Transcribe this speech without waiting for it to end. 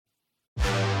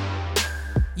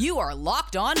You are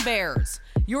Locked On Bears,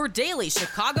 your daily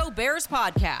Chicago Bears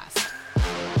podcast.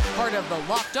 Part of the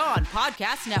Locked On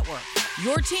Podcast Network,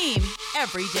 your team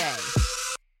every day.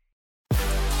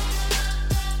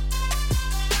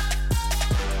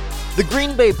 The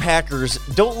Green Bay Packers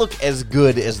don't look as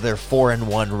good as their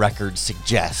 4-1 record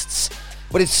suggests,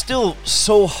 but it's still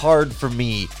so hard for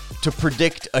me to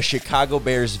predict a Chicago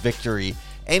Bears victory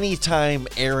anytime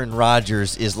Aaron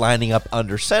Rodgers is lining up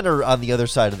under center on the other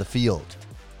side of the field.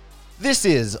 This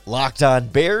is Locked On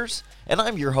Bears, and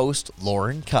I'm your host,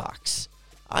 Lauren Cox.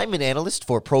 I'm an analyst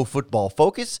for Pro Football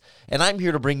Focus, and I'm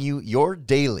here to bring you your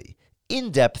daily,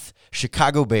 in-depth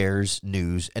Chicago Bears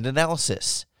news and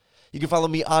analysis. You can follow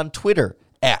me on Twitter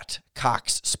at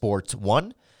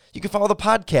CoxSports1. You can follow the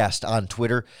podcast on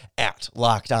Twitter at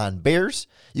Locked On Bears.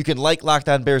 You can like Locked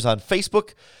On Bears on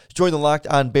Facebook, join the Locked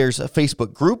On Bears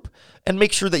Facebook group, and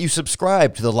make sure that you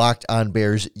subscribe to the Locked On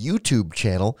Bears YouTube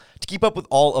channel to keep up with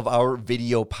all of our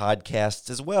video podcasts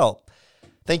as well.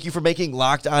 Thank you for making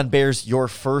Locked On Bears your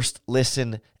first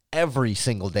listen every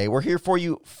single day. We're here for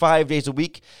you 5 days a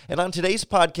week, and on today's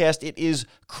podcast, it is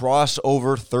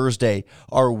Crossover Thursday,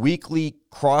 our weekly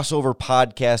crossover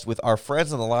podcast with our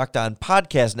friends on the Locked On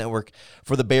Podcast Network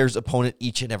for the Bears' opponent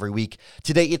each and every week.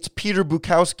 Today, it's Peter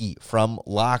Bukowski from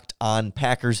Locked On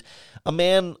Packers, a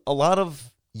man a lot of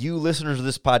you listeners of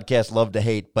this podcast love to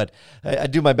hate, but I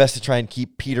do my best to try and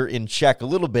keep Peter in check a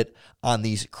little bit on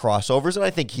these crossovers, and I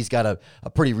think he's got a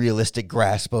pretty realistic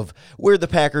grasp of where the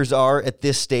Packers are at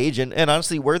this stage and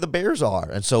honestly where the Bears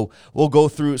are. And so we'll go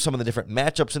through some of the different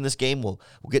matchups in this game. We'll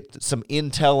get some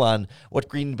intel on what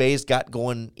Green Bay's got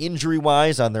going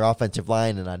injury-wise on their offensive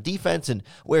line and on defense and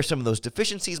where some of those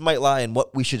deficiencies might lie and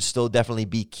what we should still definitely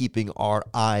be keeping our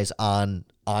eyes on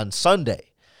Sunday.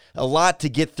 A lot to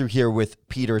get through here with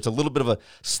Peter. It's a little bit of a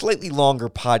slightly longer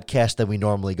podcast than we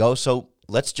normally go, so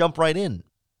let's jump right in.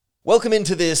 Welcome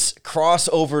into this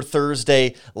crossover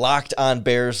Thursday, Locked On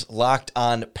Bears, Locked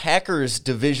On Packers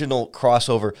divisional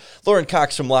crossover. Lauren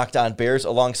Cox from Locked On Bears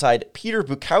alongside Peter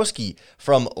Bukowski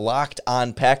from Locked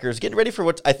On Packers, getting ready for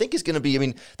what I think is going to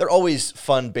be, they're always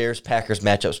fun Bears-Packers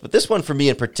matchups, but this one for me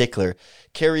in particular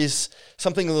carries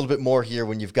something a little bit more here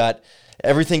when you've got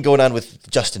everything going on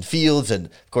with Justin Fields and,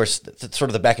 of course, sort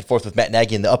of the back and forth with Matt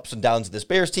Nagy and the ups and downs of this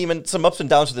Bears team and some ups and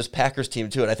downs with this Packers team,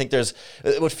 too. And I think there's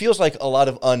what feels like a lot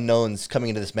of unknowns coming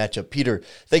into this matchup. Peter,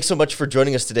 thanks so much for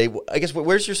joining us today. I guess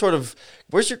where's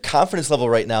your confidence level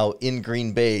right now in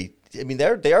Green Bay?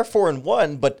 They are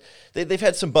 4-1, but they've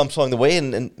had some bumps along the way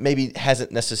and maybe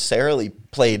hasn't necessarily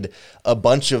played a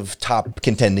bunch of top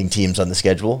contending teams on the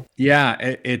schedule. Yeah,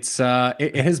 it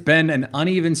has been an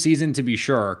uneven season to be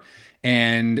sure.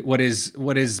 And what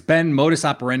has been modus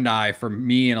operandi for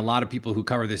me and a lot of people who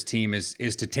cover this team is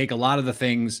to take a lot of the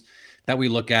things that we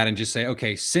look at and just say,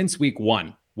 okay, since week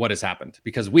one, what has happened?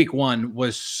 Because week one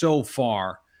was so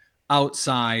far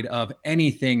outside of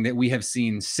anything that we have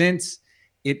seen since.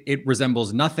 It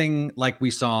resembles nothing like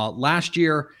we saw last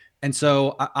year. And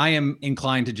so I am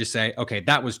inclined to just say, okay,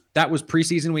 that was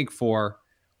preseason week 4.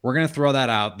 We're going to throw that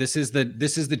out. This is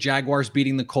the Jaguars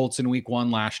beating the Colts in week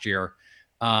 1 last year.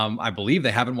 I believe they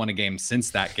haven't won a game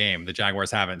since that game. The Jaguars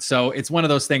haven't. So it's one of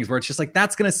those things where it's just like,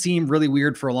 that's going to seem really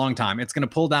weird for a long time. It's going to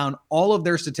pull down all of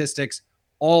their statistics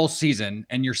all season.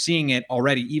 And you're seeing it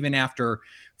already, even after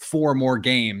 4 more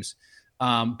games.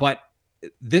 But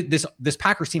this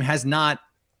Packers team has not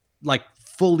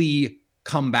fully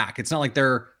come back. It's not like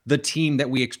they're the team that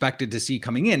we expected to see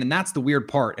coming in. And that's the weird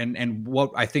part. And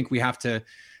what I think we have to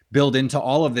build into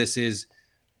all of this is,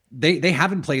 They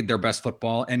haven't played their best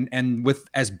football, and with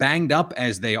as banged up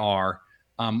as they are,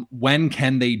 when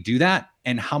can they do that,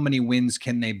 and how many wins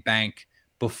can they bank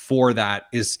before that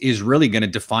is really going to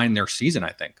define their season,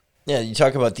 I think. Yeah, you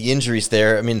talk about the injuries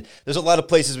there. There's a lot of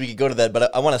places we could go to that,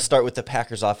 but I want to start with the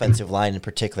Packers offensive line in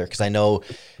particular because I know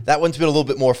that one's been a little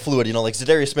bit more fluid. Like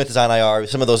Zadarius Smith is on IR.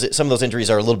 Some of those injuries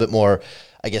are a little bit more,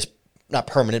 I guess, not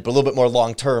permanent, but a little bit more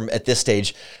long-term at this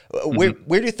stage. Where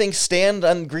do you think stand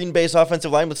on Green Bay's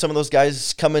offensive line with some of those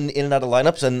guys coming in and out of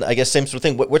lineups? And I guess same sort of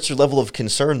thing. What's your level of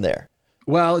concern there?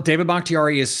 Well, David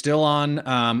Bakhtiari is still on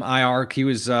IR. He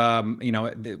was,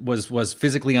 was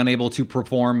physically unable to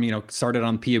perform, started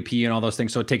on POP and all those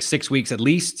things. So it takes 6 weeks at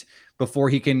least before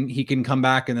he can come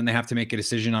back. And then they have to make a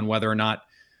decision on whether or not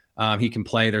he can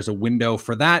play. There's a window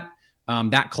for that.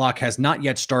 That clock has not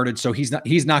yet started, so he's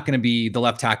not going to be the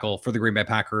left tackle for the Green Bay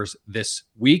Packers this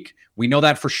week. We know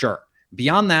that for sure.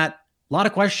 Beyond that, a lot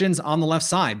of questions on the left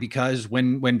side because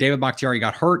when David Bakhtiari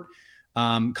got hurt,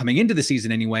 coming into the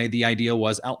season anyway, the idea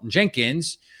was Elgton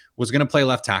Jenkins was going to play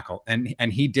left tackle,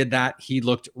 and he did that. He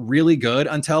looked really good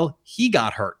until he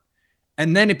got hurt.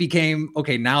 And then it became,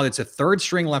 okay, now it's a third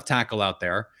string left tackle out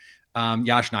there.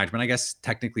 Josh Nijman, I guess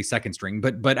technically second string,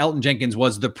 but Elgton Jenkins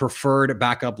was the preferred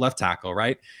backup left tackle,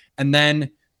 right? And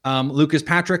then Lucas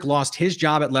Patrick lost his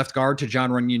job at left guard to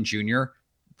John Runyon Jr.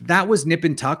 That was nip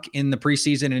and tuck in the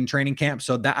preseason and training camp.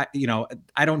 So that,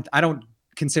 I don't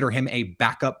consider him a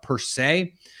backup per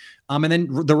se. And then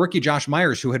the rookie Josh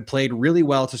Myers, who had played really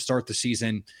well to start the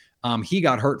season, he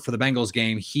got hurt for the Bengals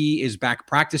game. He is back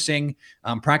practicing.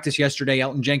 Practice yesterday.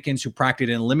 Elgton Jenkins, who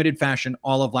practiced in limited fashion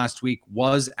all of last week,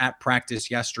 was at practice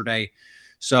yesterday.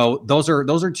 So those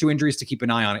are two injuries to keep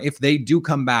an eye on. If they do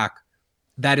come back,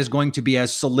 that is going to be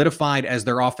as solidified as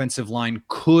their offensive line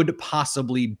could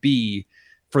possibly be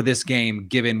for this game,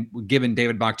 given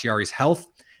David Bakhtiari's health.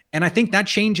 And I think that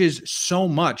changes so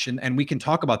much, and we can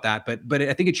talk about that, but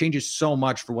I think it changes so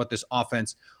much for what this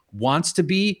offense wants to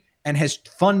be and has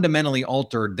fundamentally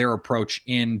altered their approach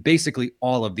in basically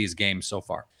all of these games so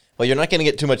far. Well, you're not going to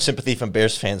get too much sympathy from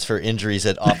Bears fans for injuries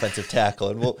at offensive tackle,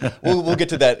 and we'll get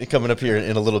to that coming up here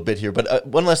in a little bit here. But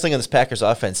one last thing on this Packers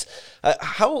offense: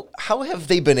 how have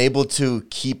they been able to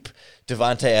keep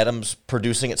Davante Adams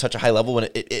producing at such a high level when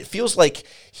it feels like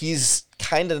he's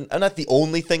kind of not the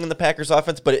only thing in the Packers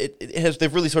offense, but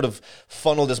they've really sort of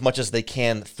funneled as much as they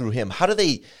can through him. How do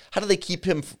they keep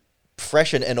him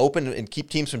fresh and open and keep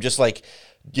teams from just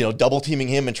double teaming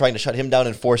him and trying to shut him down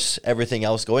and force everything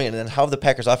else going? And then how have the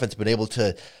Packers offense been able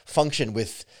to function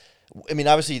with,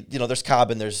 obviously, there's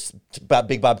Cobb and there's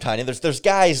Big Bob Tiny. There's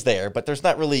guys there, but there's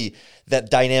not really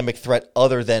that dynamic threat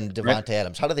other than Davante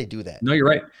Adams. How do they do that? No, you're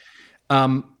right.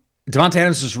 Davante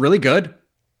Adams is really good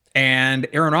and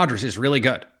Aaron Rodgers is really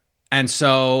good. And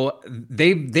so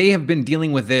they have been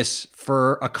dealing with this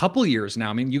for a couple years now.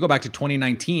 I mean, you go back to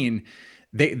 2019,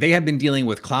 they have been dealing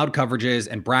with cloud coverages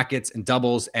and brackets and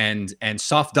doubles and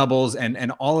soft doubles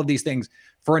and all of these things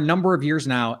for a number of years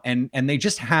now. And they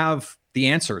just have the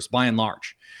answers by and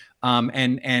large.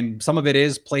 And some of it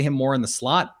is play him more in the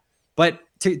slot, but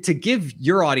to give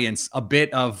your audience a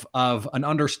bit of an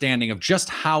understanding of just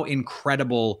how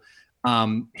incredible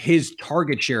his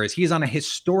target share is. He's on a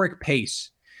historic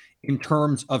pace in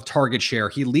terms of target share.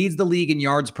 He leads the league in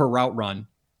yards per route run,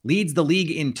 leads the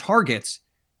league in targets,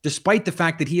 despite the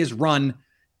fact that he has run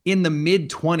in the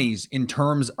mid-20s in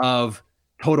terms of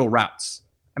total routes.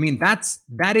 I mean,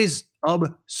 that is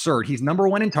absurd. He's number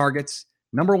one in targets,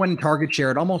 number one in target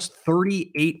share at almost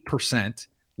 38%,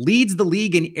 leads the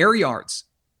league in air yards.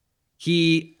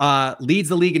 He leads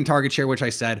the league in target share, which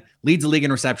I said, leads the league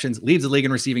in receptions, leads the league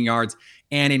in receiving yards,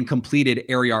 and in completed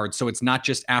air yards. So it's not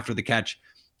just after the catch.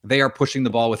 They are pushing the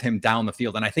ball with him down the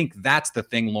field. And I think that's the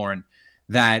thing, Lauren,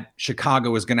 that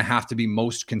Chicago is going to have to be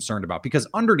most concerned about, because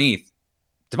underneath,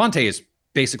 Davante is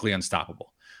basically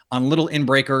unstoppable. On little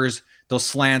in-breakers, those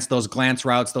slants, those glance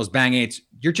routes, those bang eights,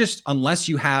 you're just, unless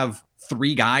you have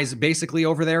three guys basically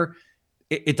over there,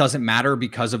 it doesn't matter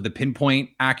because of the pinpoint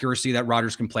accuracy that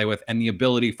Rodgers can play with and the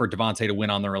ability for Davante to win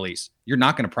on the release. You're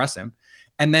not going to press him.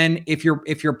 And then if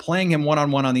you're playing him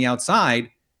one-on-one on the outside,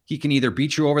 he can either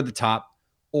beat you over the top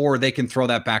or they can throw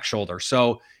that back shoulder.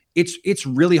 So it's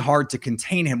really hard to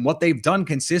contain him. What they've done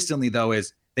consistently, though,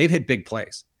 is they've hit big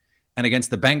plays. And against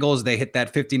the Bengals, they hit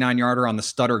that 59-yarder on the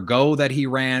stutter go that he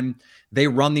ran. They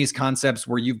run these concepts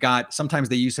where sometimes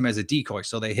they use him as a decoy.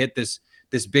 So they hit this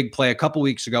big play a couple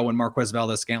weeks ago when Marquez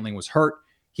Valdes-Scantling was hurt.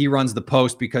 He runs the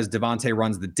post because Davante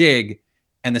runs the dig,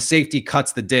 and the safety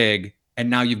cuts the dig, and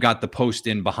now you've got the post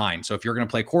in behind. So if you're going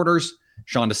to play quarters,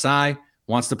 Sean Desai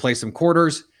wants to play some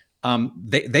quarters.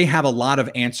 They have a lot of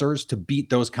answers to beat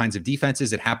those kinds of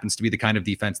defenses. It happens to be the kind of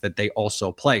defense that they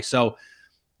also play. So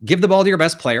give the ball to your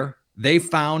best player. They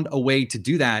found a way to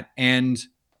do that. And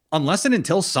unless and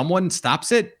until someone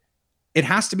stops it, it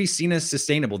has to be seen as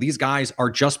sustainable. These guys are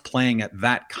just playing at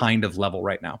that kind of level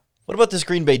right now. What about this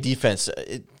Green Bay defense?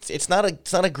 It's not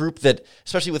a group that,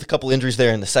 especially with a couple injuries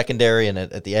there in the secondary and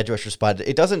at the edge rusher spot,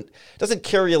 it doesn't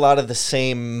carry a lot of the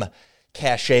same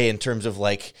cachet in terms of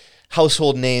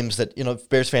household names that,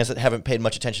 Bears fans that haven't paid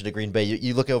much attention to Green Bay.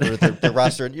 You look over their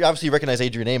roster, and you obviously recognize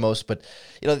Adrian Amos, but,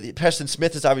 Preston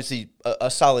Smith is obviously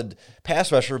a solid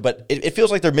pass rusher, but it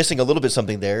feels like they're missing a little bit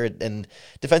something there. And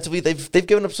defensively, they've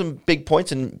given up some big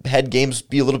points and had games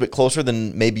be a little bit closer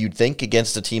than maybe you'd think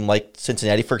against a team like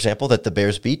Cincinnati, for example, that the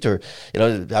Bears beat, or,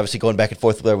 obviously going back and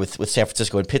forth there with San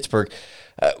Francisco and Pittsburgh.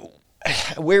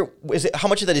 Where is it? How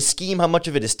much of that is scheme? How much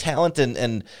of it is talent?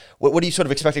 And what are you sort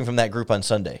of expecting from that group on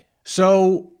Sunday?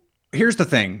 So here's the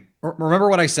thing. Remember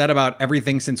what I said about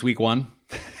everything since week one?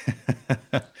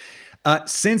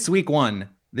 Since week one,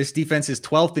 this defense is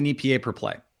 12th in EPA per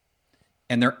play,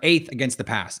 and they're 8th against the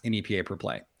pass in EPA per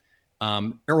play.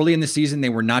 Early in the season, they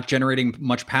were not generating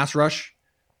much pass rush.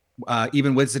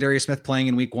 Even with Za'Darius Smith playing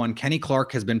in week 1, Kenny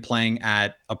Clark has been playing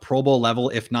at a Pro Bowl level,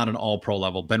 if not an all-pro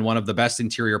level, been one of the best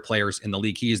interior players in the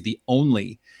league. He is the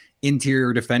only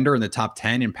interior defender in the top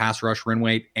 10 in pass rush win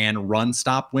rate and run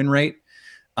stop win rate.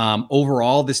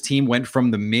 Overall, this team went from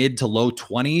the mid to low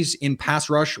 20s in pass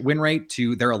rush win rate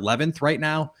to their 11th right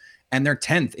now, and they're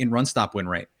 10th in run stop win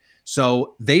rate.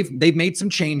 So they've made some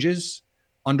changes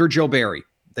under Joe Barry.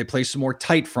 They play some more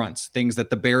tight fronts, things that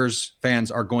the Bears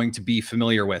fans are going to be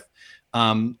familiar with.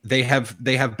 They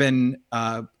have been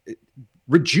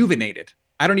rejuvenated.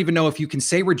 I don't even know if you can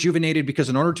say rejuvenated, because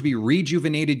in order to be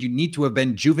rejuvenated, you need to have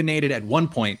been juvenated at one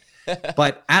point.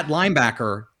 But at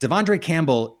linebacker, Devondre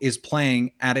Campbell is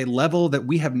playing at a level that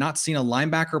we have not seen a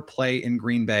linebacker play in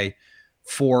Green Bay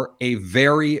for a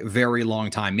very, very long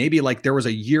time. Maybe like there was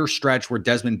a year stretch where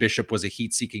Desmond Bishop was a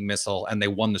heat-seeking missile and they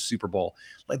won the Super Bowl.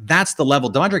 Like that's the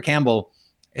level. Devondre Campbell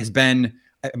has been,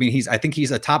 I think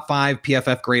he's a top 5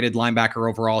 PFF graded linebacker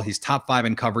overall. He's top 5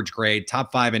 in coverage grade,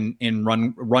 top 5 in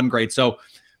run grade. So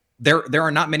there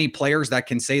are not many players that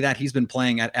can say that. He's been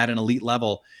playing at an elite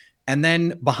level. And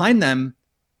then behind them,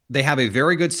 they have a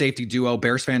very good safety duo.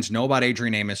 Bears fans know about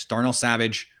Adrian Amos. Darnell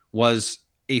Savage was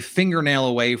a fingernail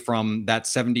away from that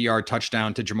 70-yard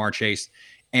touchdown to Ja'Marr Chase.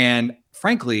 And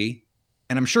frankly,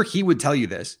 and I'm sure he would tell you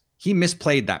this, he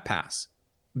misplayed that pass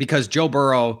because Joe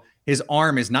Burrow, his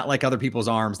arm is not like other people's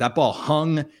arms. That ball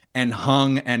hung and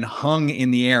hung and hung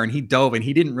in the air, and he dove, and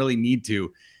he didn't really need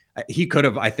to. He could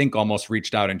have, I think, almost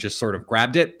reached out and just sort of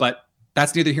grabbed it, but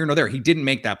that's neither here nor there. He didn't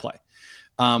make that play.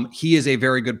 He is a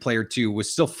very good player too,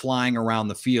 was still flying around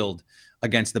the field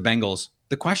against the Bengals.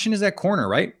 The question is at corner,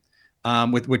 right?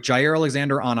 With Jair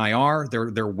Alexander on IR,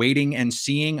 they're waiting and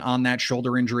seeing on that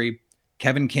shoulder injury.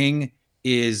 Kevin King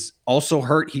is also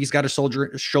hurt. He's got a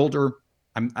shoulder.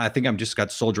 I think I'm just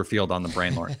got Soldier Field on the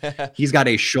brain, Lauren. He's got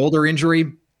a shoulder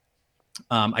injury.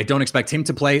 I don't expect him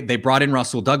to play. They brought in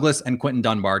Russell Douglas and Quinton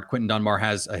Dunbar. Quinton Dunbar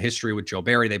has a history with Joe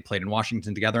Barry. They played in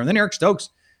Washington together. And then Eric Stokes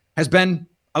has been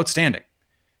outstanding.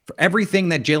 For everything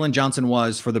that Jalen Johnson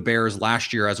was for the Bears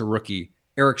last year as a rookie,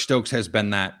 Eric Stokes has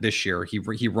been that this year. He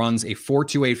runs a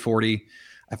 4.28 40,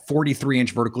 a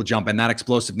 43-inch vertical jump, and that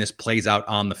explosiveness plays out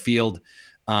on the field.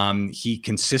 He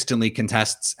consistently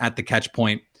contests at the catch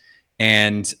point,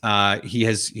 and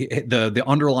the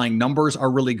underlying numbers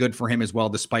are really good for him as well,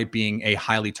 despite being a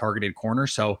highly targeted corner.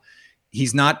 So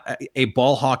he's not a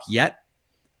ball hawk yet,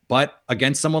 but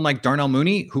against someone like Darnell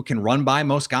Mooney, who can run by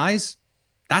most guys,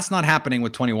 that's not happening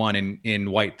with 21 in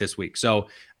White this week. So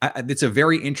it's a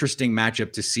very interesting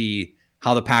matchup to see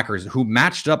how the Packers, who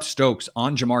matched up Stokes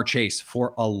on Ja'Marr Chase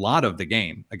for a lot of the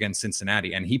game against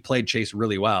Cincinnati, and he played Chase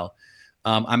really well.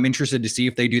 I'm interested to see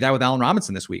if they do that with Allen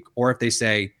Robinson this week, or if they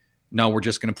say, no, we're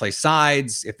just going to play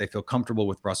sides. If they feel comfortable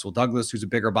with Russell Douglas, who's a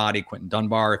bigger body, Quinton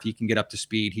Dunbar, if he can get up to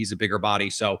speed, he's a bigger body.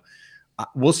 So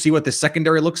we'll see what the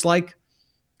secondary looks like.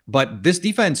 But this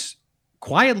defense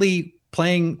quietly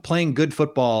playing good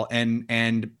football, and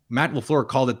Matt LaFleur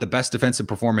called it the best defensive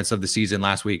performance of the season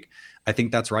last week. I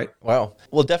think that's right. Wow.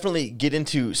 We'll definitely get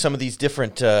into some of these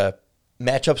different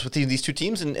matchups between these two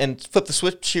teams and flip the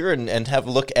switch here and have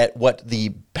a look at what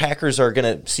the Packers are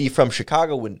going to see from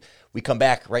Chicago when we come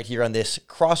back right here on this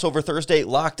Crossover Thursday.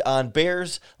 Locked on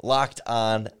Bears, Locked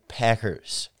on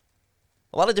Packers.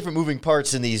 A lot of different moving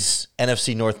parts in these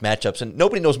NFC North matchups, and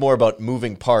nobody knows more about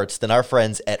moving parts than our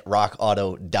friends at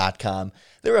RockAuto.com.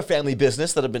 They're a family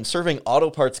business that have been serving auto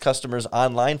parts customers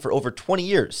online for over 20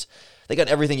 years. They got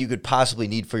everything you could possibly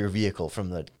need for your vehicle, from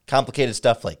the complicated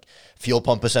stuff like fuel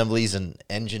pump assemblies and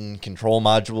engine control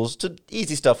modules to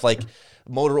easy stuff like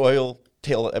motor oil,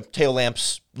 tail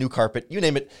lamps, new carpet, you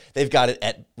name it, they've got it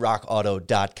at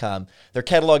rockauto.com. Their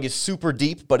catalog is super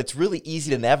deep, but it's really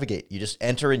easy to navigate. You just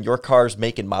enter in your car's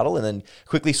make and model and then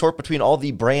quickly sort between all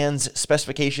the brands,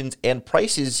 specifications, and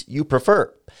prices you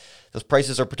prefer. Those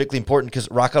prices are particularly important because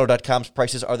rockauto.com's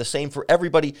prices are the same for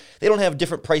everybody. They don't have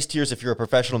different price tiers if you're a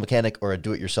professional mechanic or a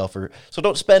do-it-yourselfer, so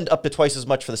don't spend up to twice as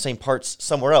much for the same parts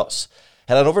somewhere else.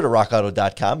 Head on over to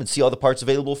rockauto.com and see all the parts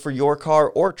available for your car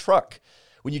or truck.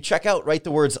 When you check out, write the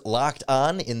words Locked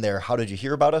On in their How Did You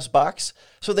Hear About Us box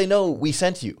so they know we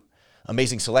sent you.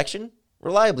 Amazing selection,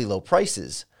 reliably low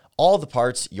prices, all the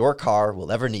parts your car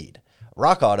will ever need.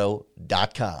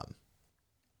 rockauto.com.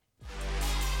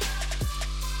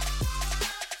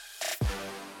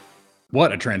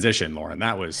 What a transition, Lauren.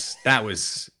 That's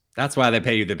why they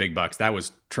pay you the big bucks. That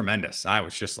was tremendous. I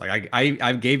was just like,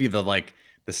 I gave you the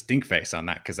stink face on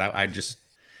that because I just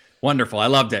wonderful. I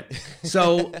loved it.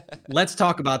 So let's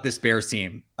talk about this Bears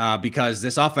team because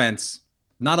this offense,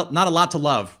 not a lot to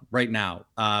love right now.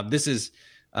 This is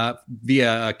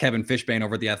via Kevin Fishbane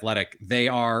over at The Athletic. They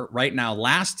are right now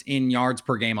last in yards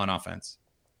per game on offense,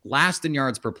 last in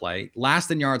yards per play,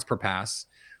 last in yards per pass,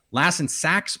 last in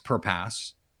sacks per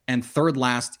pass, and third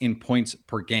last in points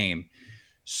per game.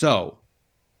 So,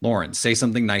 Lauren, say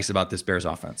something nice about this Bears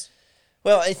offense.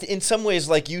 Well, in some ways,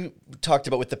 like you talked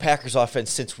about with the Packers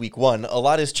offense since week one, a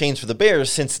lot has changed for the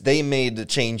Bears since they made the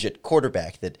change at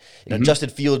quarterback. That Justin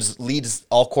Fields leads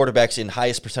all quarterbacks in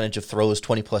highest percentage of throws,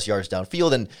 20-plus yards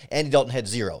downfield, and Andy Dalton had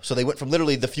 0. So they went from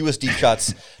literally the fewest deep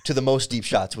shots to the most deep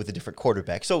shots with a different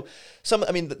quarterback. So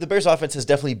the Bears offense has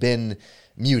definitely been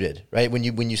muted, right? When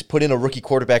you put in a rookie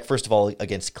quarterback, first of all,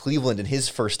 against Cleveland in his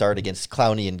first start against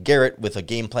Clowney and Garrett with a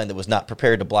game plan that was not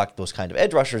prepared to block those kind of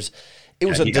edge rushers, it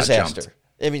was a disaster.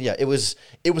 It was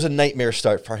a nightmare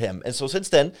start for him. And so since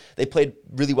then, they played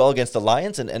really well against the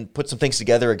Lions and put some things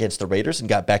together against the Raiders and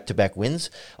got back-to-back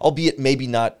wins, albeit maybe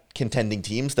not contending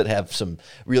teams that have some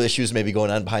real issues maybe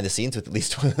going on behind the scenes with at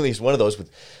least one of those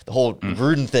with the whole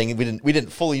Gruden thing. We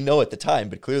didn't fully know at the time,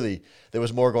 but clearly there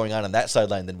was more going on that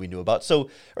sideline than we knew about.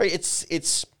 So, right,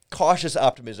 it's cautious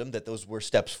optimism that those were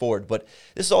steps forward, but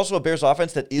this is also a Bears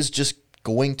offense that is just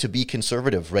going to be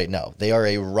conservative right now. They are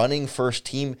a running first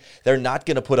team. They're not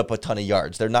going to put up a ton of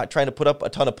yards. They're not trying to put up a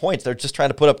ton of points. They're just trying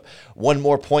to put up one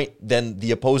more point than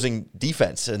the opposing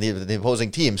defense and the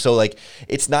opposing team. So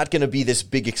it's not going to be this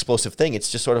big explosive thing. It's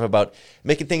just sort of about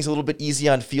making things a little bit easy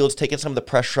on Fields, taking some of the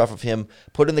pressure off of him,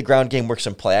 put in the ground game, work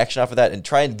some play action off of that, and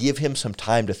try and give him some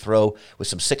time to throw with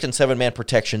some 6 and 7 man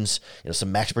protections,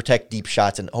 some max protect deep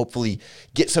shots, and hopefully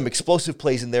get some explosive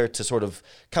plays in there to sort of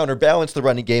counterbalance the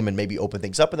running game and maybe open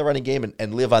things up in the running game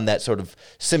and live on that sort of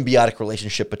symbiotic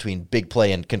relationship between big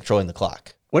play and controlling the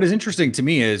clock. What is interesting to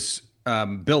me is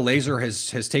Bill Lazor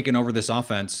has taken over this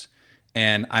offense,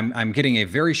 and I'm getting a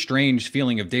very strange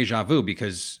feeling of deja vu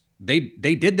because they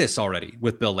did this already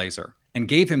with Bill Lazor and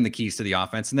gave him the keys to the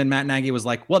offense. And then Matt Nagy was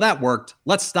like, well, that worked.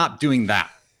 Let's stop doing that.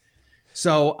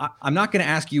 So I'm not going to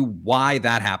ask you why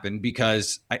that happened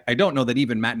because I don't know that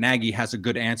even Matt Nagy has a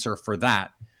good answer for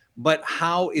that. But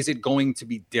how is it going to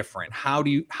be different? How do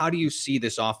you see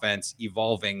this offense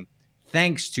evolving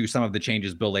thanks to some of the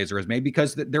changes Bill Lazor has made?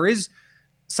 Because there is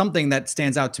something that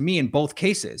stands out to me in both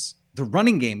cases. The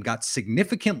running game got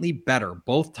significantly better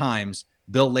both times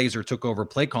Bill Lazor took over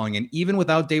play calling. And even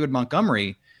without David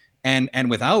Montgomery and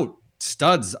without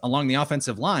studs along the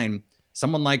offensive line,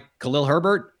 someone like Khalil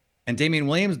Herbert and Damian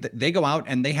Williams, they go out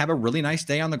and they have a really nice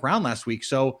day on the ground last week.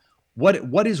 So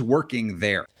what is working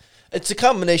there? It's a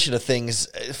combination of things.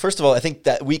 First of all, I think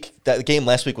that game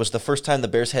last week was the first time the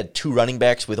Bears had 2 running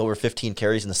backs with over 15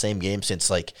 carries in the same game since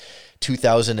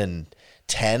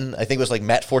 2010. I think it was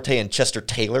Matt Forte and Chester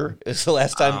Taylor. It was the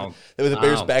last time there was a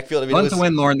Bears backfield. Fun to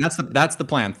win, Lauren. That's the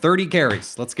plan. 30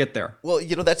 carries. Let's get there. Well,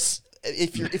 that's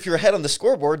if you're ahead on the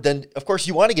scoreboard, then of course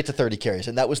you want to get to 30 carries,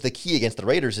 and that was the key against the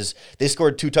Raiders. Is they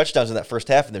scored 2 touchdowns in that first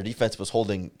half, and their defense was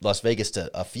holding Las Vegas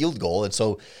to a field goal, and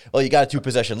so you got a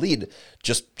 2-possession lead,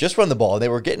 just run the ball. And they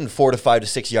were getting 4 to 5 to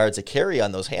 6 yards a carry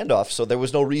on those handoffs, so there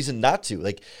was no reason not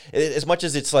to. As much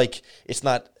as it's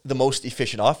not the most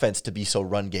efficient offense to be so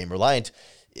run game reliant.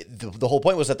 The whole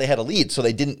point was that they had a lead, so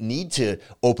they didn't need to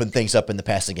open things up in the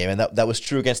passing game, and that was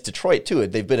true against Detroit too.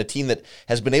 They've been a team that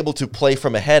has been able to play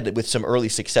from ahead with some early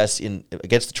success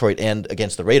against Detroit and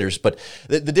against the Raiders. But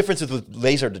the difference is with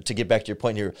Lazor, to get back to your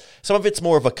point here, some of it's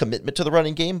more of a commitment to the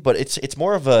running game, but it's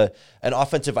more of an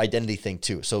offensive identity thing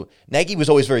too. So Nagy was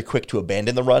always very quick to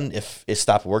abandon the run if it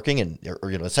stopped working,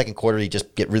 or the second quarter he'd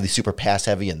just get really super pass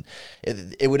heavy, and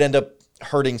it would end up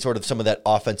hurting sort of some of that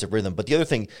offensive rhythm. But the other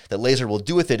thing that Lazor will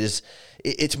do with it is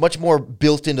it's much more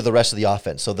built into the rest of the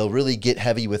offense. So they'll really get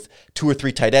heavy with 2 or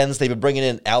 3 tight ends. They've been bringing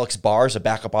in Alex Bars, a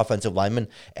backup offensive lineman,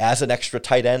 as an extra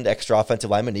tight end, extra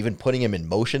offensive lineman, even putting him in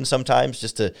motion sometimes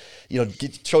just to,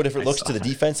 show different looks to the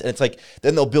defense. And it's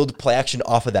then they'll build play action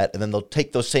off of that. And then they'll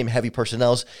take those same heavy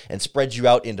personnels and spread you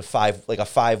out into 5, a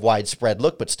 5 wide spread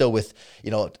look, but still with,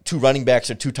 2 running backs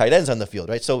or 2 tight ends on the field,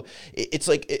 right? So it's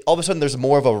all of a sudden there's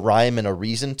more of a rhyme and a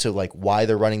reason to why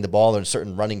they're running the ball. There's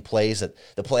certain running plays that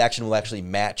the play action will actually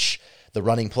match the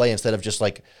running play instead of just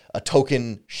a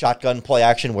token shotgun play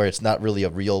action where it's not really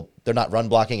they're not run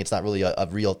blocking. It's not really a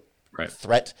real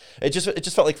threat. It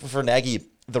just felt like for Nagy,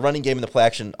 the running game and the play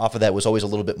action off of that was always a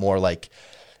little bit more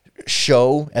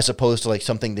show as opposed to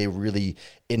something they really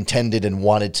intended and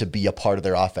wanted to be a part of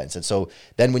their offense. And so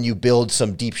then when you build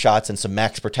some deep shots and some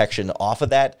max protection off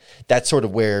of that, that's sort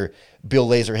of where Bill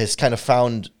Lazor has kind of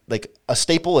found a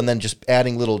staple, and then just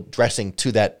adding little dressing to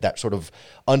that sort of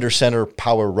under center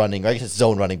power running, I guess it's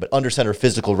zone running, but under center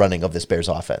physical running of this Bears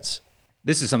offense.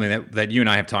 This is something that you and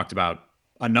I have talked about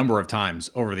a number of times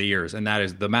over the years, and that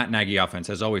is the Matt Nagy offense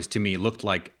has always, to me, looked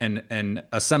like an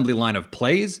assembly line of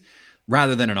plays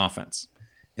rather than an offense.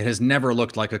 It has never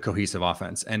looked like a cohesive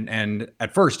offense. And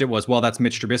at first it was, well, that's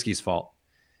Mitch Trubisky's fault.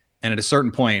 And at a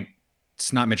certain point,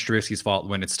 it's not Mitch Trubisky's fault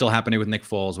when it's still happening with Nick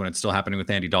Foles, when it's still happening with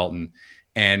Andy Dalton.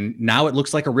 And now it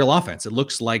looks like a real offense. It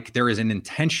looks like there is an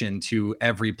intention to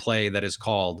every play that is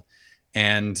called.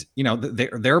 And, you know,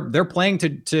 they're playing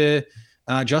to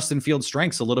Justin Fields'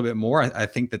 strengths a little bit more. I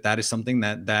think that is something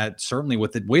that certainly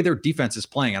with the way their defense is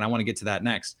playing, and I want to get to that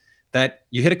next, that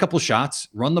you hit a couple shots,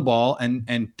 run the ball,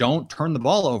 and don't turn the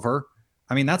ball over.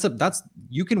 I mean, that's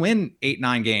you can win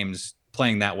 8-9 games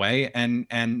playing that way,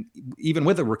 and even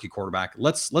with a rookie quarterback.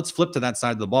 Let's flip to that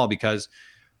side of the ball, because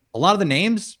a lot of the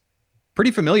names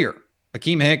pretty familiar.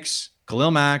 Akeem Hicks,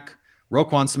 Khalil Mack,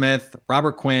 Roquan Smith,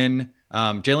 Robert Quinn,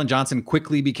 Jalen Johnson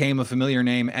quickly became a familiar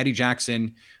name, Eddie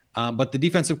Jackson. But the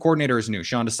defensive coordinator is new,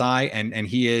 Sean Desai, and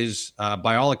he is,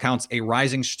 by all accounts, a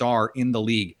rising star in the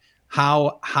league.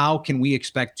 How can we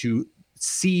expect to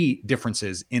see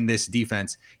differences in this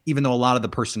defense, even though a lot of the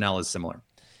personnel is similar?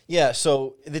 Yeah,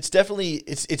 so it's definitely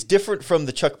it's different from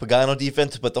the Chuck Pagano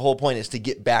defense, but the whole point is to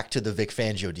get back to the Vic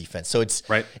Fangio defense. So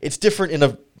it's different in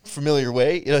a familiar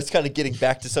way. You know, it's kind of getting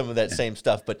back to some of that same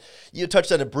stuff. But you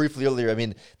touched on it briefly earlier. I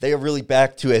mean, they are really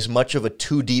back to as much of a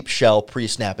two deep shell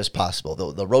pre-snap as possible.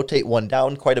 They'll rotate one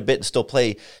down quite a bit and still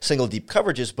play single deep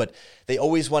coverages, but they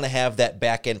always want to have that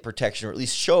back end protection, or at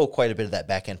least show quite a bit of that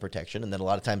back end protection. And then a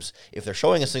lot of times, if they're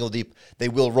showing a single deep, they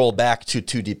will roll back to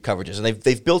two deep coverages. And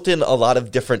they've built in a lot of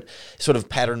different sort of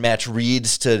pattern match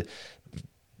reads to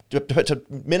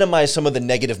minimize some of the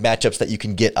negative matchups that you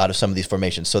can get out of some of these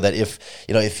formations, so that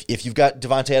if you've got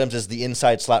Davante Adams as the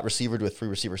inside slot receiver to a three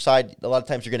receiver side, a lot of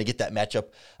times you're going to get that matchup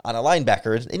on a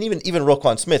linebacker, and even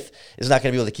Roquan Smith is not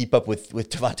going to be able to keep up with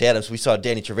Davante Adams. We saw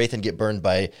Danny Trevathan get burned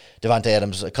by Davante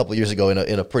Adams a couple of years ago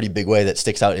in a pretty big way that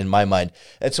sticks out in my mind.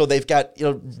 And so they've got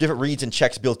different reads and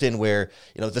checks built in where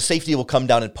the safety will come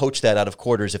down and poach that out of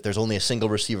quarters if there's only a single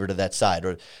receiver to that side,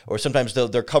 or sometimes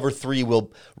their cover three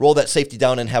will roll that safety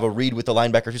down and have a read with the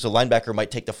linebacker too. So the linebacker might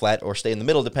take the flat or stay in the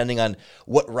middle depending on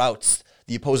what routes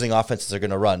the opposing offenses are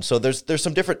going to run. So there's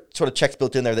some different sort of checks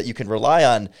built in there that you can rely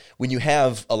on when you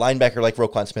have a linebacker like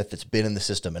Roquan Smith that's been in the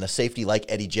system, and a safety like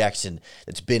Eddie Jackson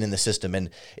that's been in the system. And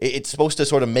it's supposed to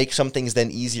sort of make some things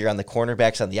then easier on the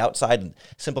cornerbacks on the outside and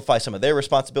simplify some of their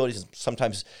responsibilities.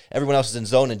 Sometimes everyone else is in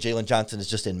zone and Jalen Johnson is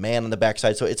just in man on the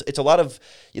backside. So it's a lot of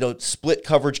split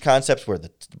coverage concepts where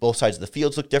both sides of the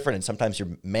fields look different, and sometimes you're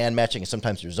man matching and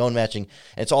sometimes you're zone matching.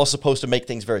 And it's all supposed to make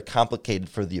things very complicated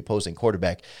for the opposing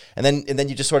quarterback. And then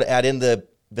you just sort of add in the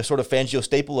sort of Fangio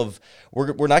staple of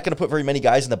we're not going to put very many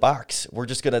guys in the box. We're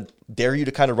just going to dare you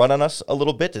to kind of run on us a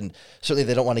little bit. And certainly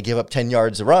they don't want to give up 10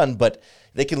 yards a run, but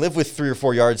they can live with 3 or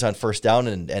 4 yards on first down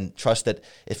and trust that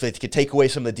if they could take away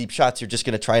some of the deep shots, you're just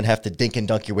going to try and have to dink and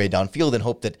dunk your way downfield and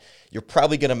hope that you're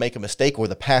probably going to make a mistake, or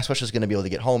the pass rush is going to be able to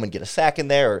get home and get a sack in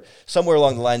there, or somewhere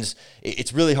along the lines.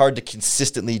 It's really hard to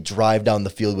consistently drive down the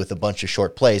field with a bunch of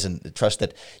short plays and trust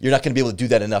that you're not going to be able to do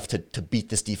that enough to beat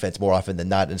this defense more often than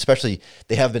not. And especially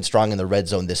they have been strong in the red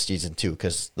zone this season too,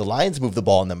 because the Lions move the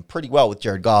ball on them pretty well with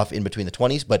Jared Goff in between the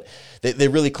 20s, but they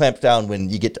really clamp down when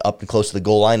you get up and close to the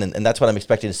goal line, and that's what I'm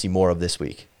expecting to see more of this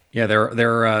week. Yeah,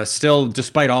 they're still,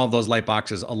 despite all of those light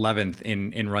boxes, 11th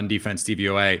in run defense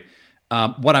DVOA.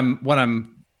 What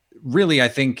I'm really, I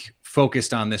think,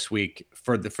 focused on this week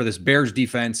for this Bears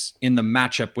defense in the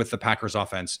matchup with the Packers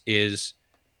offense is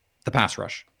the pass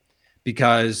rush,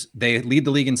 because they lead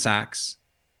the league in sacks,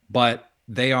 but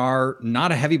they are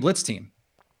not a heavy blitz team.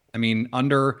 I mean,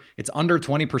 it's under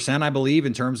 20%, I believe,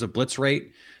 in terms of blitz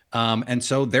rate. And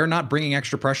so they're not bringing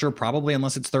extra pressure, probably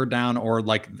unless it's third down or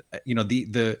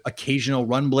the occasional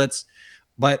run blitz,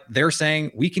 but they're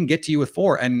saying we can get to you with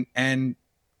 4. And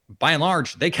by and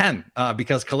large, they can,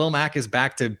 because Khalil Mack is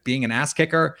back to being an ass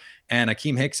kicker, and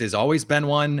Akeem Hicks has always been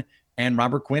one, and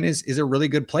Robert Quinn is a really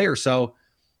good player. So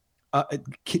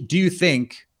do you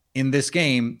think in this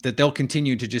game that they'll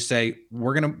continue to just say,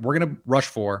 we're going to rush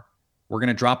 4, we're going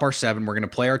to drop our 7, we're going to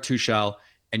play our 2 shell,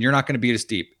 and you're not going to beat us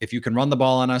deep. If you can run the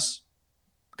ball on us,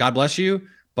 God bless you,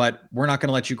 but we're not going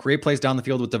to let you create plays down the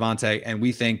field with Davante. And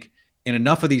we think in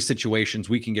enough of these situations,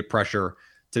 we can get pressure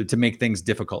to make things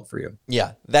difficult for you.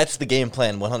 Yeah, that's the game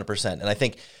plan 100%. And I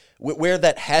think where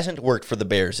that hasn't worked for the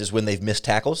Bears is when they've missed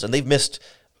tackles, and they've missed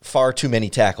far too many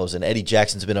tackles, and Eddie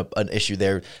Jackson's been an issue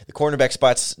there. The cornerback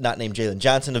spots, not named Jalen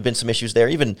Johnson, have been some issues there.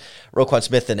 Even Roquan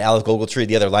Smith and Alec Ogletree,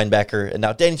 the other linebacker. And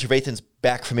now Danny Trevathan's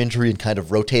back from injury and kind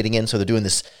of rotating in, so they're doing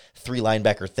this 3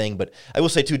 linebacker thing. But I will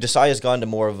say, too, Desai's gone to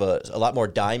more of a lot more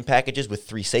dime packages with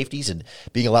 3 safeties and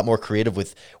being a lot more creative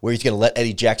with where he's going to let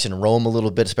Eddie Jackson roam a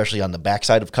little bit, especially on the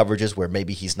backside of coverages where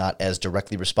maybe he's not as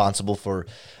directly responsible for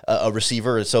a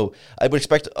receiver. And so I would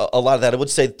expect a lot of that. I would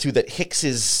say, too, that Hicks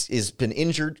is been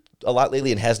injured a lot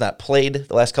lately and has not played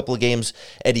the last couple of games.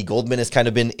 Eddie Goldman has kind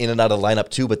of been in and out of the lineup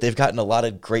too, but they've gotten a lot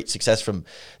of great success from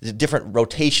the different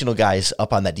rotational guys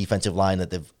up on that defensive line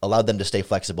that they've allowed them to stay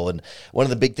flexible. And one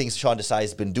of the big things Sean Desai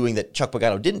has been doing that Chuck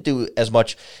Pagano didn't do as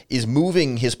much is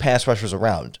moving his pass rushers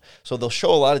around. So they'll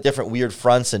show a lot of different weird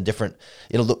fronts and different,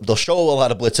 they'll show a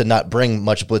lot of blitz and not bring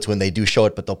much blitz when they do show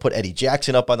it, but they'll put Eddie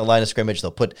Jackson up on the line of scrimmage. They'll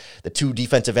put the 2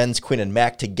 defensive ends, Quinn and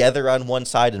Mack, together on one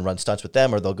side and run stunts with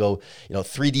them, or they'll go,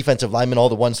 3 defensive linemen all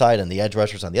to one side and the edge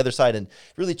rushers on the other side, and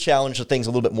really challenge the things a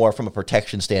little bit more from a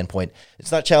protection standpoint.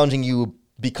 It's not challenging you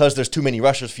because there's too many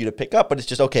rushers for you to pick up, but it's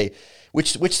just, okay,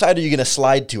 which side are you going to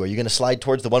slide to? Are you going to slide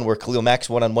towards the one where Khalil Mack's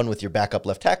one-on-one with your backup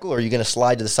left tackle, or are you going to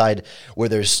slide to the side where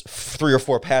there's 3 or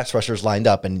 4 pass rushers lined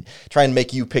up and try and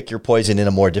make you pick your poison in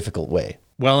a more difficult way?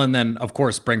 Well, and then, of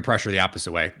course, bring pressure the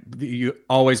opposite way. You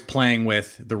always playing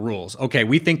with the rules. Okay,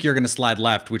 we think you're going to slide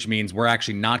left, which means we're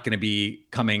actually not going to be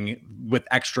coming with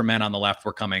extra men on the left.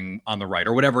 We're coming on the right,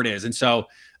 or whatever it is. And so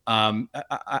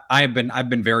I've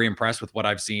been very impressed with what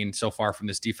I've seen so far from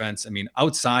this defense. I mean,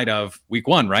 outside of week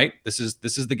 1, right? This is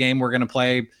the game we're going to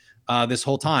play this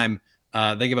whole time.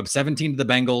 They give up 17 to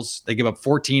the Bengals. They give up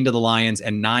 14 to the Lions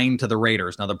and 9 to the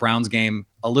Raiders. Now, the Browns game,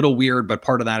 a little weird, but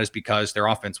part of that is because their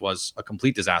offense was a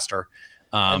complete disaster.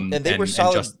 And they were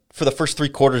solid for the first 3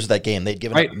 quarters of that game. They'd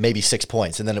given up maybe 6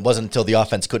 points, and then it wasn't until the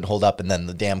offense couldn't hold up, and then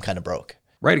the dam kind of broke.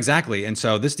 Right, exactly. And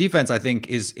so this defense, I think,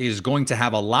 is going to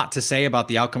have a lot to say about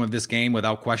the outcome of this game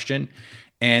without question.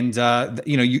 And,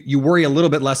 you worry a little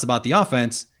bit less about the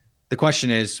offense. The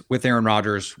question is, with Aaron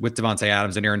Rodgers, with Devontae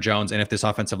Adams and Aaron Jones, and if this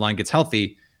offensive line gets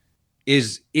healthy,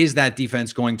 is that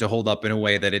defense going to hold up in a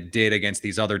way that it did against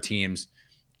these other teams?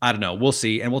 I don't know. We'll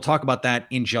see. And we'll talk about that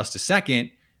in just a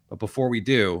second. But before we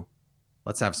do,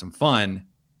 let's have some fun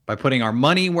by putting our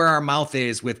money where our mouth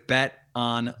is with Bet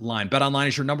Online. Bet Online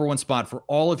is your number one spot for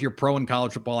all of your pro and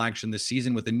college football action this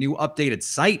season with a new updated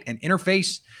site and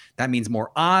interface. That means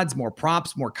more odds, more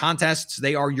props, more contests.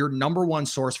 They are your number one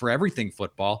source for everything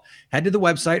football. Head to the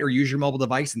website or use your mobile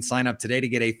device and sign up today to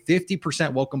get a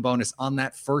 50% welcome bonus on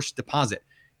that first deposit.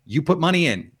 You put money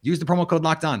in, use the promo code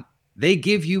Locked On. They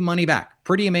give you money back.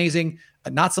 Pretty amazing.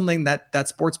 Not something that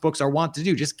sports books are wont to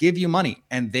do. Just give you money,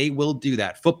 and they will do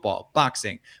that. Football,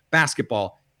 boxing,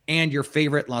 basketball, and your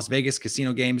favorite Las Vegas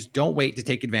casino games. Don't wait to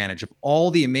take advantage of all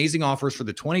the amazing offers for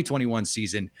the 2021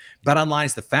 season. BetOnline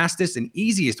is the fastest and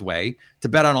easiest way to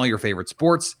bet on all your favorite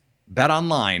sports.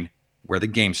 BetOnline, where the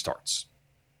game starts.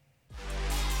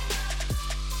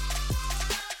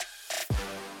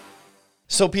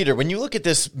 So, Peter, when you look at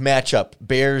this matchup,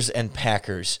 Bears and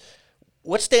Packers,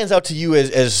 what stands out to you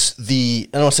as the,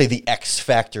 I don't want to say the X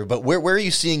factor, but where are you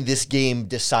seeing this game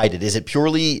decided? Is it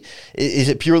purely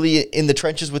in the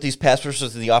trenches with these pass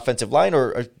rushers and the offensive line,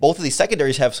 or both of these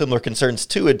secondaries have similar concerns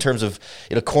too in terms of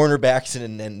cornerbacks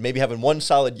and maybe having one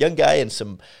solid young guy and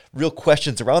some real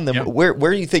questions around them? Yeah. Where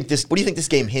do you think this? What do you think this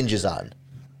game hinges on?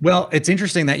 Well, it's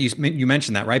interesting that you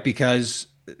mentioned that, right? Because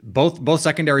both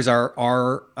secondaries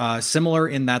are similar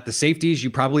in that the safeties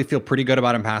you probably feel pretty good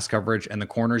about in pass coverage, and the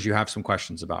corners you have some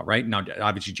questions about, right? Now,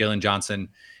 obviously, Jalen Johnson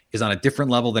is on a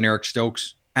different level than Eric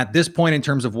Stokes at this point in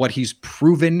terms of what he's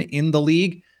proven in the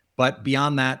league, but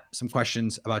beyond that, some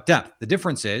questions about depth. The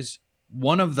difference is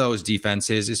one of those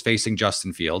defenses is facing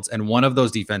Justin Fields, and one of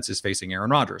those defenses is facing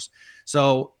Aaron Rodgers.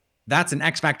 So that's an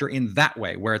X factor in that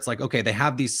way, where it's like, okay, they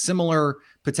have these similar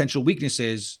potential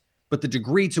weaknesses, but the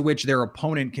degree to which their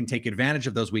opponent can take advantage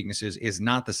of those weaknesses is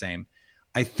not the same.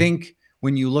 I think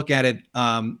when you look at it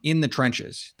in the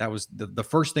trenches, that was the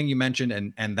first thing you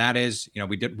mentioned, and that is,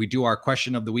 we do our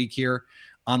question of the week here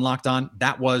on Locked On.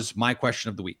 That was my question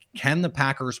of the week. Can the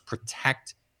Packers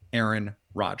protect Aaron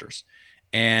Rodgers?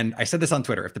 And I said this on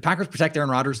Twitter. If the Packers protect Aaron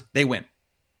Rodgers, they win.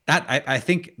 That I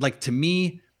think, to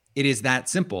me, it is that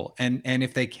simple. And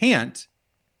if they can't,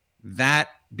 that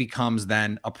becomes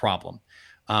then a problem.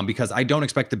 Because I don't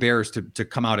expect the Bears to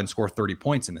come out and score 30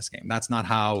 points in this game. That's not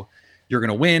how you're going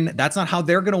to win. That's not how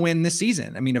they're going to win this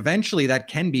season. I mean, eventually that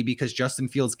can be because Justin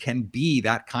Fields can be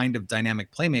that kind of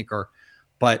dynamic playmaker,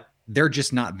 but they're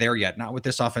just not there yet. Not with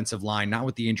this offensive line, not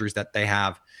with the injuries that they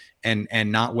have, and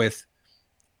not with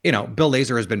Bill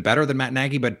Lazor has been better than Matt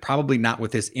Nagy, but probably not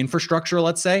with his infrastructure,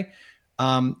 let's say.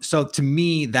 So to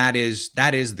me, that is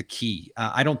the key.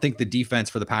 I don't think the defense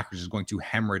for the Packers is going to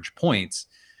hemorrhage points,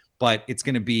 but it's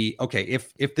going to be, okay,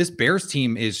 if this Bears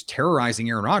team is terrorizing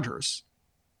Aaron Rodgers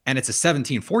and it's a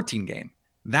 17-14 game,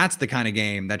 that's the kind of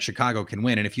game that Chicago can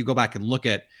win. And if you go back and look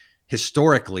at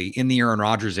historically in the Aaron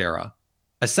Rodgers era,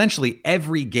 essentially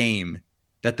every game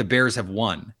that the Bears have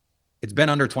won, it's been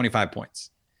under 25 points.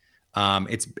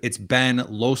 It's been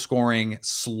low scoring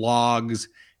slogs,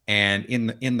 and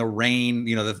in the rain,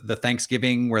 the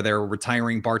Thanksgiving where they're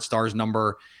retiring Bart Starr's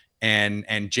number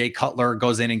and Jay Cutler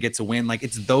goes in and gets a win. Like,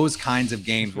 it's those kinds of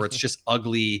games where it's just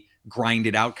ugly,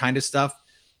 grinded out kind of stuff.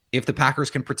 If the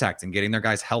Packers can protect and getting their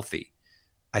guys healthy,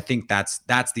 I think that's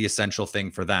the essential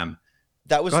thing for them.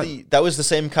 That was the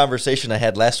same conversation I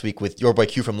had last week with your boy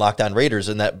Q from Locked On Raiders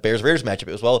in that Bears-Raiders matchup.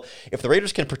 It was, well, if the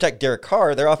Raiders can protect Derek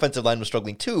Carr, their offensive line was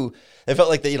struggling too. It felt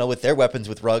like that, with their weapons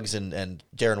with Ruggs and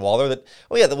Darren Waller,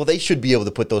 they should be able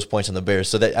to put those points on the Bears.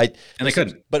 So that they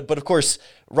couldn't. But of course,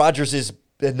 Rodgers is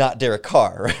not Derek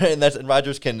Carr, right? And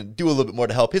Rodgers can do a little bit more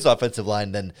to help his offensive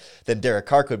line than Derek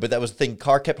Carr could. But that was the thing.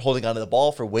 Carr kept holding onto the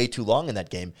ball for way too long in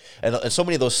that game, and so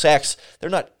many of those sacks,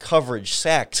 they're not coverage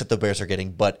sacks that the Bears are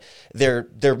getting, but they're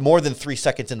more than 3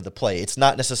 seconds into the play. It's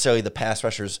not necessarily the pass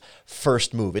rusher's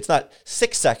first move. It's not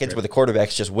 6 seconds where the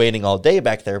quarterback's just waiting all day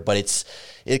back there, but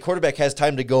the quarterback has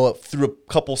time to go up through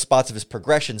a couple spots of his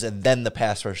progressions, and then the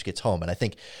pass rush gets home. And I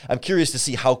think I'm curious to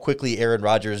see how quickly Aaron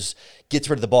Rodgers gets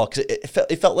rid of the ball, because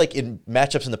it felt like in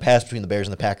matchups in the past between the Bears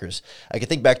and the Packers, I can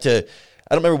think back to,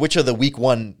 I don't remember which of the week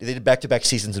one, they did back-to-back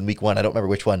seasons in week one, I don't remember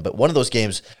which one, but one of those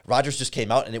games, Rodgers just came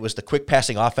out and it was the quick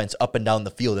passing offense up and down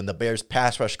the field, and the Bears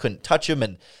pass rush couldn't touch him,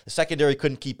 and the secondary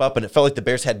couldn't keep up, and it felt like the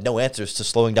Bears had no answers to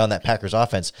slowing down that Packers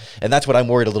offense. And that's what I'm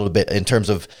worried a little bit in terms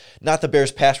of not the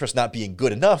Bears pass rush not being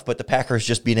good enough, but the Packers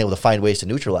just being able to find ways to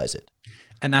neutralize it.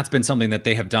 And that's been something that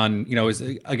they have done, is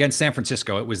against San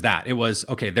Francisco. It was,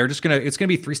 okay, it's going to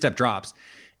be 3-step drops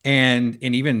and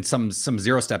even some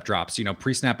 0-step drops,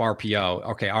 pre-snap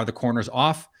RPO. Okay. Are the corners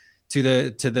off to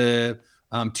the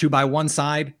 2x1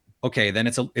 side? Okay. Then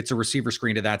it's a receiver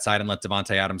screen to that side and let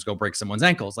Devontae Adams go break someone's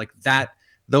ankles like that.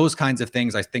 Those kinds of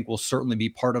things I think will certainly be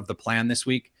part of the plan this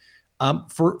week.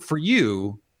 For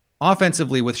you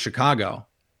offensively with Chicago,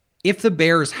 if the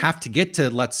Bears have to get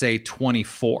to, let's say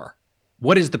 24,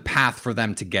 what is the path for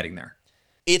them to getting there?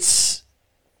 It's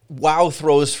wow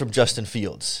throws from Justin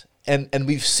Fields. And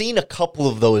we've seen a couple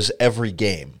of those every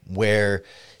game where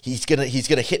he's gonna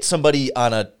hit somebody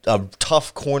on a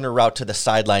tough corner route to the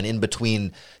sideline in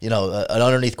between, an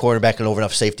underneath cornerback and over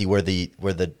enough safety where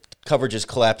the coverage is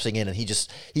collapsing in, and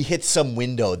he hits some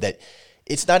window that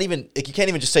it's not even, like, you can't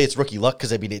even just say it's rookie luck,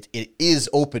 because I mean it is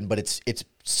open, but it's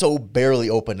so barely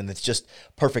open, and it's just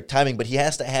perfect timing. But he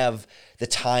has to have the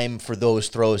time for those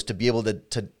throws to be able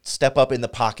to step up in the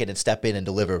pocket and step in and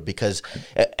deliver, because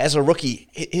as a rookie,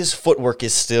 his footwork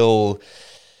is still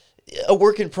a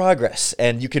work in progress,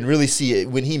 and you can really see it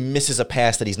when he misses a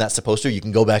pass that he's not supposed to. You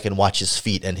can go back and watch his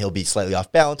feet, and he'll be slightly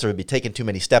off balance, or he'll be taking too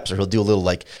many steps, or he'll do a little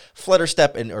like flutter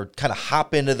step or kind of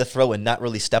hop into the throw and not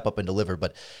really step up and deliver.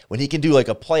 But when he can do like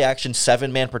a play action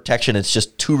 7-man protection, it's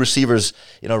just 2 receivers,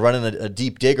 running a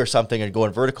deep dig or something and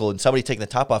going vertical, and somebody taking the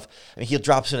top off. I mean, he'll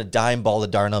drop in a dime ball to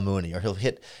Darnell Mooney, or he'll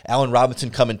hit Allen Robinson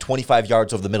coming 25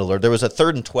 yards over the middle. Or there was a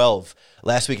 3rd and 12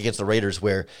 last week against the Raiders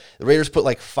where the Raiders put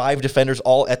like 5 defenders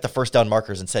all at the first down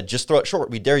markers and said, just throw it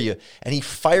short, we dare you. And he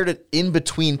fired it in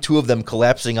between 2 of them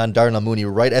collapsing on Darnell Mooney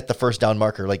right at the first down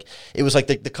marker. Like, it was like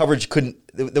the coverage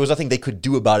there was nothing they could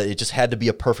do about it. It just had to be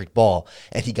a perfect ball,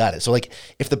 and he got it. So, like,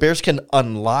 if the Bears can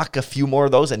unlock a few more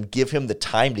of those and give him the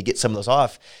time to get some of those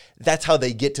off, that's how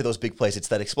they get to those big plays. It's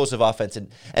that explosive offense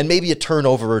and maybe a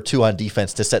turnover or 2 on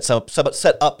defense to set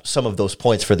up some of those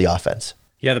points for the offense.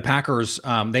 Yeah, the Packers,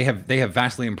 they have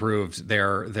vastly improved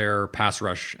their pass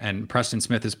rush, and Preston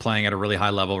Smith is playing at a really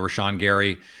high level. Rashawn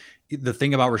Gary, the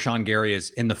thing about Rashawn Gary is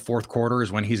in the fourth quarter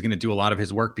is when he's going to do a lot of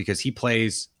his work, because he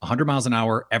plays 100 miles an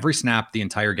hour every snap the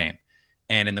entire game.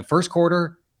 And in the first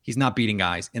quarter, he's not beating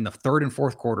guys. In the third and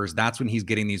fourth quarters, that's when he's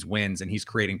getting these wins and he's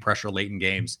creating pressure late in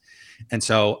games. And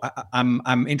so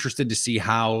I'm interested to see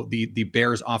how the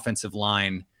Bears offensive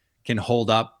line can hold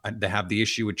up. They have the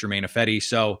issue with Germain Ifedi.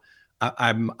 So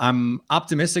I'm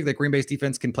optimistic that Green Bay's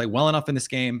defense can play well enough in this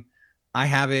game. I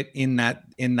have it in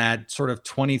that sort of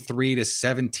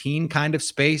 23-17 kind of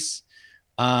space.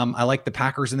 I like the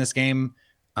Packers in this game.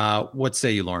 What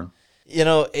say you, Lauren?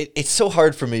 It's so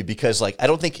hard for me because, like, I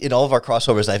don't think in all of our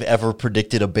crossovers I've ever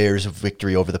predicted a Bears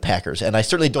victory over the Packers, and I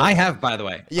certainly don't. I have, by the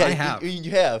way. Yeah, I have.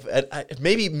 You have. And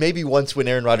maybe once when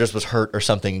Aaron Rodgers was hurt or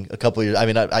something a couple of years. I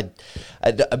mean, I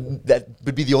that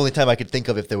would be the only time I could think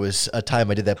of if there was a time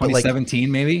I did that. 2017,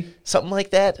 but maybe something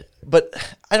like that. But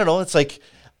I don't know. It's like,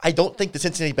 I don't think the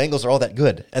Cincinnati Bengals are all that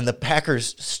good, and the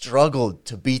Packers struggled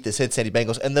to beat the Cincinnati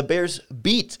Bengals, and the Bears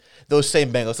beat those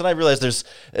same Bengals. And I realize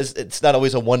it's not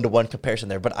always a 1-to-1 comparison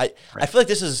there, but I feel like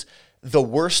this is the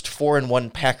worst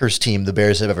 4-1 Packers team the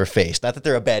Bears have ever faced. Not that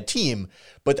they're a bad team,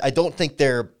 but I don't think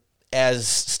they're as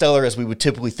stellar as we would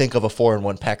typically think of a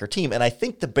 4-1 Packer team. And I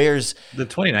think the Bears... The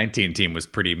 2019 team was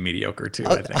pretty mediocre too,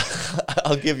 I think.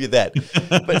 I'll give you that.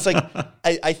 But it's like,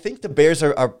 I think the Bears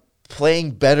are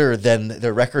playing better than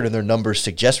their record and their numbers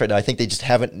suggest right now. I think they just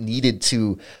haven't needed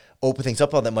to open things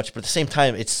up all that much. But at the same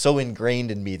time, it's so ingrained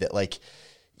in me that, like,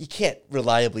 you can't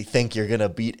reliably think you're going to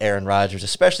beat Aaron Rodgers,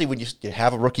 especially when you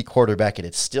have a rookie quarterback and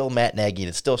it's still Matt Nagy and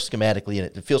it's still schematically,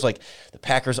 and it feels like the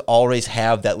Packers always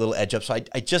have that little edge up. So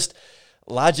I just,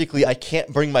 logically, I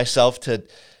can't bring myself to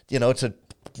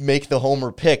make the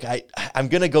homer pick. I'm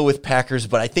going to go with Packers,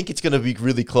 but I think it's going to be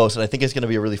really close, and I think it's going to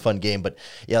be a really fun game. But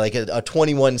yeah, like a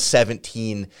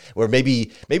 21-17, where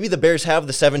maybe the Bears have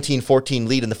the 17-14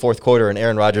 lead in the fourth quarter, and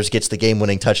Aaron Rodgers gets the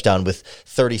game-winning touchdown with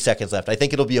 30 seconds left. I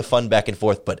think it'll be a fun back and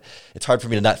forth, but it's hard for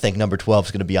me to not think number 12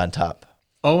 is going to be on top.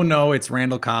 Oh no, it's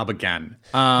Randall Cobb again.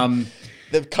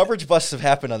 The coverage busts have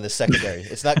happened on this secondary.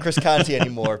 It's not Chris Conte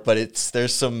anymore, but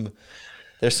there's some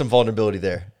vulnerability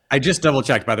there. I just double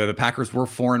checked, by the way. The Packers were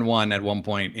 4-1 at one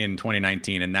point in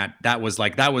 2019, and that was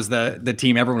the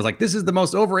team everyone was like, this is the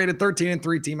most overrated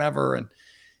 13-3 team ever, and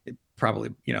it probably,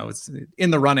 it's in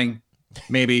the running,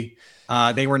 maybe.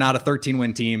 They were not a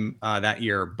 13-win team that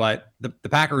year, but the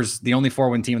Packers, the only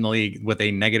 4-win team in the league with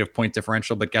a negative point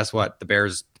differential. But guess what? The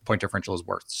Bears' point differential is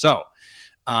worse. So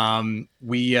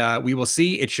we will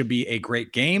see. It should be a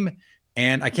great game,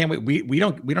 and I can't wait. We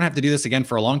don't have to do this again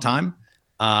for a long time.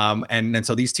 And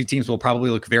so these two teams will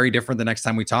probably look very different the next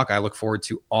time we talk. I look forward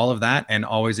to all of that and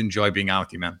always enjoy being out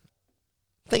with you, man.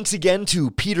 Thanks again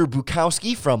to Peter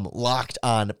Bukowski from Locked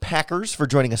On Packers for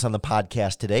joining us on the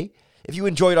podcast today. If you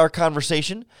enjoyed our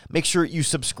conversation, make sure you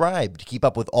subscribe to keep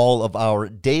up with all of our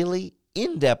daily,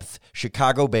 in-depth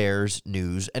Chicago Bears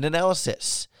news and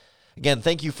analysis. Again,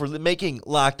 thank you for making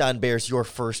Locked On Bears your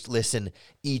first listen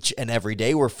each and every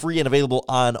day. We're free and available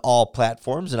on all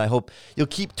platforms, and I hope you'll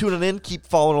keep tuning in, keep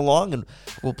following along, and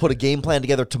we'll put a game plan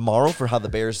together tomorrow for how the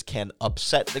Bears can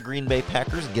upset the Green Bay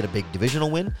Packers and get a big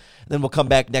divisional win. And then we'll come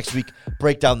back next week,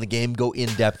 break down the game, go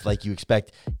in-depth like you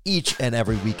expect each and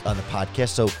every week on the podcast.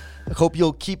 So I hope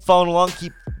you'll keep following along,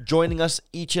 keep joining us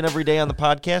each and every day on the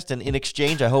podcast, and in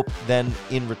exchange, I hope then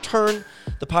in return,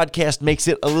 the podcast makes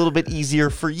it a little bit easier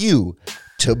for you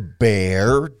to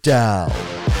bear down.